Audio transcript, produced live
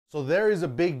So there is a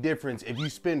big difference if you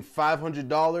spend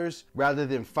 $500 rather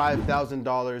than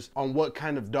 $5,000 on what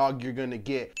kind of dog you're gonna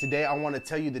get. Today I wanna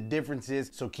tell you the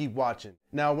differences, so keep watching.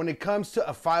 Now, when it comes to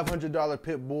a $500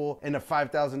 pit bull and a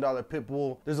 $5,000 pit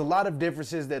bull, there's a lot of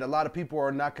differences that a lot of people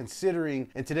are not considering.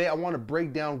 And today I wanna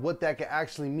break down what that could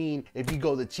actually mean if you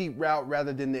go the cheap route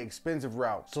rather than the expensive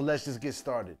route. So let's just get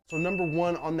started. So number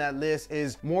one on that list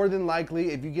is more than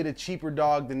likely if you get a cheaper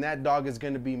dog, then that dog is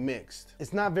gonna be mixed.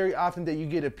 It's not very often that you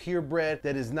get a purebred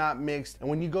that is not mixed. And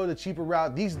when you go the cheaper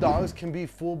route, these dogs can be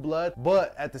full blood,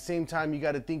 but at the same time, you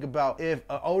gotta think about if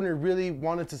an owner really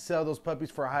wanted to sell those puppies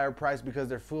for a higher price because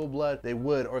they're full blood, they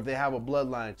would, or if they have a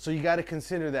bloodline. So you gotta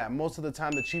consider that. Most of the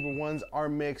time, the cheaper ones are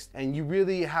mixed, and you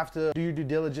really have to do your due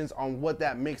diligence on what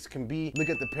that mix can be. Look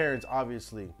at the parents,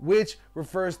 obviously, which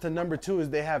refers to number two is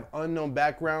they have unknown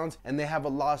backgrounds and they have a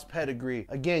lost pedigree.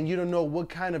 Again, you don't know what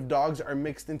kind of dogs are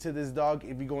mixed into this dog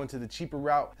if you go into the cheaper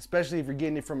route, especially if you're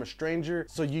getting it from a stranger.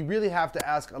 So you really have to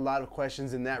ask a lot of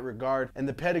questions in that regard. And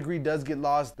the pedigree does get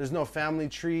lost. There's no family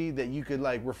tree that you could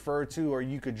like refer to or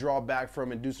you could draw back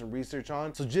from and do some research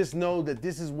on. So just know that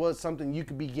this is something you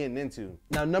could be getting into.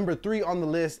 Now, number three on the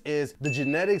list is the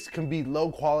genetics can be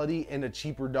low quality in a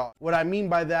cheaper dog. What I mean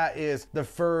by that is the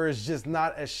fur is just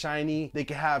not as shiny. They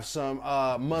could have some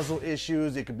muzzle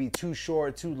issues. It could be too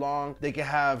short, too long. They could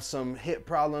have some hip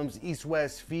problems,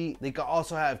 east-west feet. They could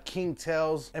also have kink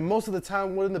tails. And most of the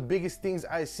time, one of the biggest things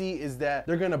I see is that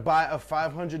they're gonna buy a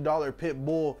 $500 pit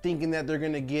bull thinking that they're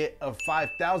gonna get a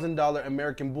 $5,000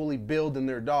 American Bully build in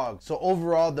their dog. So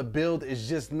overall, the build is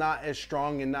just not as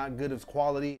strong and not good as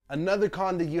quality. Another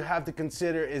con that you have to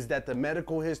consider is that the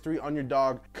medical history on your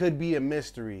dog could be a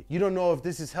mystery. You don't know if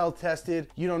this is health tested.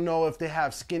 You don't know if they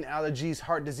have skin allergies,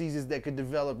 heart diseases that could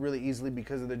develop really easily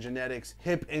because of the genetics,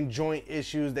 hip and joint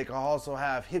issues. They could also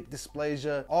have hip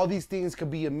dysplasia. All these things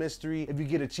could be a mystery if you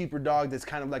get a cheaper dog that's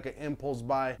kind of like an impulse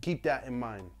buy. Keep that in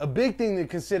mind. A big thing to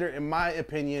consider, in my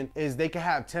opinion, is they can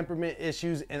have temperament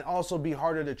issues and also be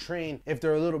harder to train if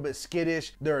they're a little bit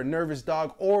skittish, they're a nervous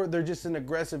dog, or they're just an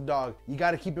aggressive dog. You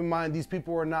got to keep in mind these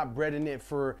people are not bred in it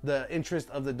for the interest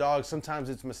of the dog. Sometimes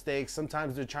it's mistakes.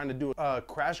 Sometimes they're trying to do a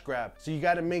crash grab. So you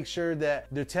got to make sure that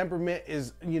their temperament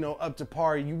is, up to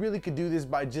par. You really could do this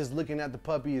by just looking at the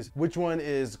puppies. Which one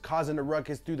is causing a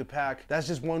ruckus through the pack? That's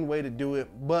just one way to do it.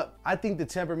 But I think the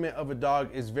temperament of a dog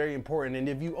is very important. And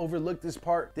if you overlook this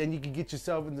part, then you can get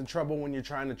yourself into trouble when you're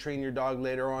trying to train your dog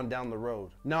later on down the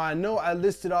road. Now, I know I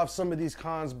listed off some of these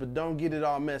cons, but don't get it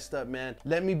all messed up, man.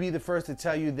 Let me be the first to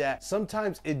tell you that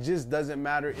sometimes it just doesn't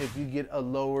matter if you get a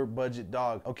lower budget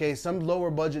dog. Okay, some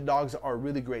lower budget dogs are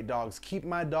really great dogs. Keep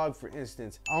my dog, for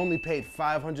instance. I only paid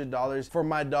 $500 for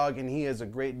my dog and he is a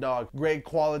great dog, great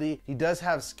quality. He does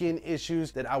have skin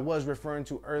issues that I was referring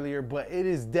to earlier, but it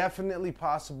is definitely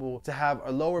possible to have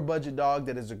a lower budget dog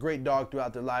that is a great dog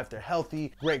throughout their life. They're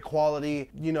healthy, great quality,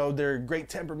 they're great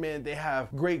temperament, they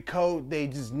have great coat, they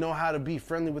just know how to be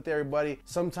friendly with everybody.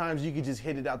 Sometimes you could just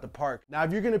hit it out the park. Now,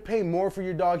 if you're gonna pay more for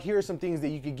your dog, here are some things that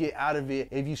you could get out of it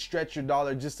if you stretch your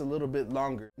dollar just a little bit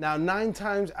longer. Now, 9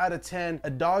 times out of 10, a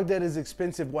dog that is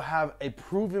expensive will have a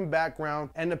proven background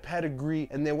and a pedigree,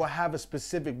 and they will have a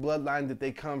specific bloodline that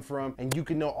they come from, and you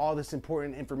can know all this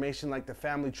important information like the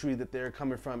family tree that they're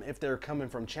coming from, if they're coming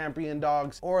from champion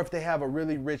dogs, or if they have a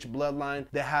really rich bloodline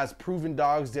that has proven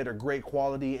dogs that are great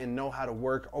quality and know how to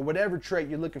work, or whatever trait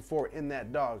you're looking for in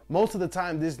that dog. Most of the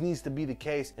time, this needs to be the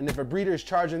case, and if a breeder is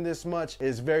charging this much,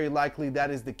 it's very likely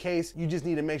that is the case. You just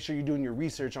need to make sure you're doing your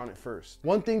research on it first.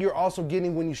 One thing you're also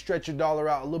getting when you stretch your dollar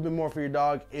out a little bit more for your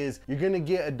dog is you're gonna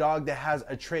get a dog that has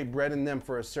a trait bred in them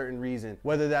for a certain reason,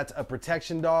 whether that's a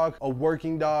protection dog, a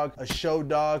working dog, a show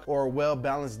dog, or a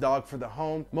well-balanced dog for the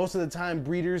home. Most of the time,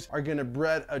 breeders are gonna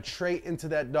bred a trait into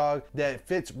that dog that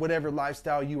fits whatever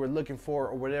lifestyle you are looking for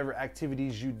or whatever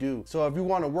activities you do. So if you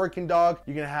want a working dog,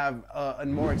 you're gonna have a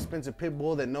more expensive pit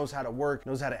bull that knows how to work,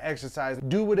 knows how to exercise,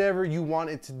 do whatever you want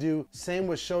it to do. Same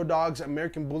with show dogs,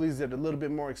 American Bullies that are a little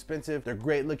bit more expensive. They're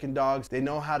great looking dogs. They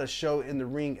know how to show in the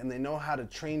ring and they know how to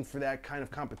train for that kind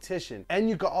of competition. And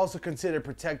you could also consider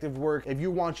protective work. If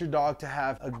you want your dog to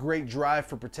have a great drive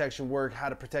for protection work, how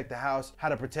to protect the house, how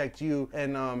to protect you,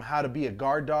 and how to be a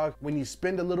guard dog, when you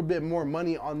spend a little bit more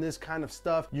money on this kind of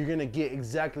stuff, you're gonna get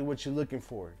exactly what you're looking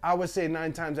for. I would say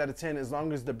 9 times out of 10, as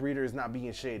long as the breeder is not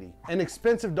being shady. An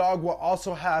expensive dog will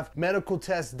also have medical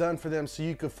tests done for them so you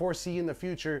you could foresee in the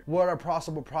future what are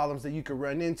possible problems that you could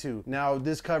run into. Now,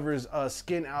 this covers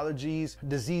skin allergies,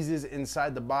 diseases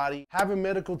inside the body. Having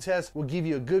medical tests will give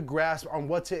you a good grasp on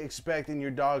what to expect in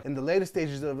your dog in the later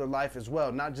stages of their life as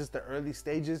well, not just the early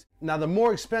stages. Now, the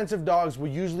more expensive dogs will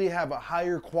usually have a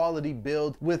higher quality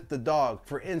build with the dog.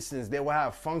 For instance, they will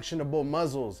have functionable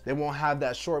muzzles. They won't have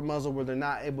that short muzzle where they're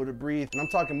not able to breathe. And I'm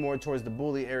talking more towards the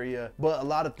bully area, but a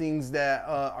lot of things that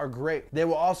are great. They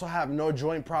will also have no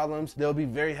joint problems. They'll be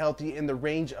very healthy in the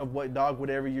range of what dog,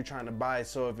 whatever you're trying to buy.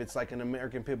 So if it's like an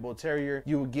American Pit Bull Terrier,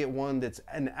 you would get one that's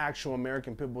an actual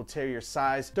American Pit Bull Terrier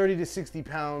size, 30 to 60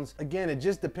 pounds. Again, it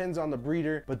just depends on the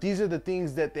breeder, but these are the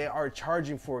things that they are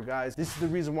charging for, guys. This is the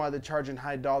reason why they're charging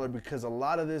high dollar, because a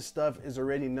lot of this stuff is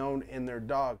already known in their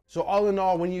dog. So all in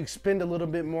all, when you spend a little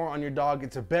bit more on your dog,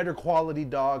 it's a better quality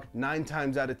dog 9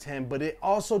 times out of 10, but it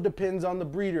also depends on the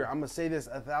breeder. I'm gonna say this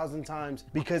 1,000 times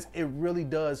because it really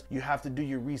does. You have to do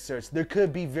your research. There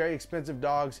could be very expensive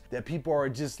dogs that people are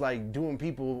just like doing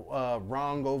people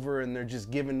wrong over, and they're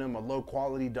just giving them a low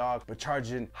quality dog but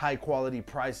charging high quality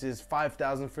prices.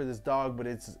 5,000 for this dog, but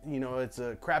it's, you know, it's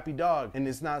a crappy dog, and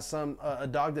it's not a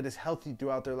dog that is healthy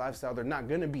throughout their lifestyle. They're not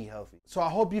gonna be healthy. So I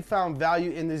hope you found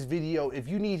value in this video. If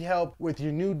you need help with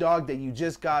your new dog that you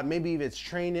just got, maybe if it's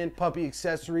training, puppy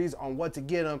accessories, on what to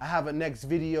get them, I have a next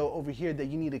video over here that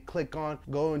you need to click on.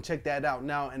 Go and check that out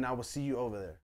now, and I will see you over there.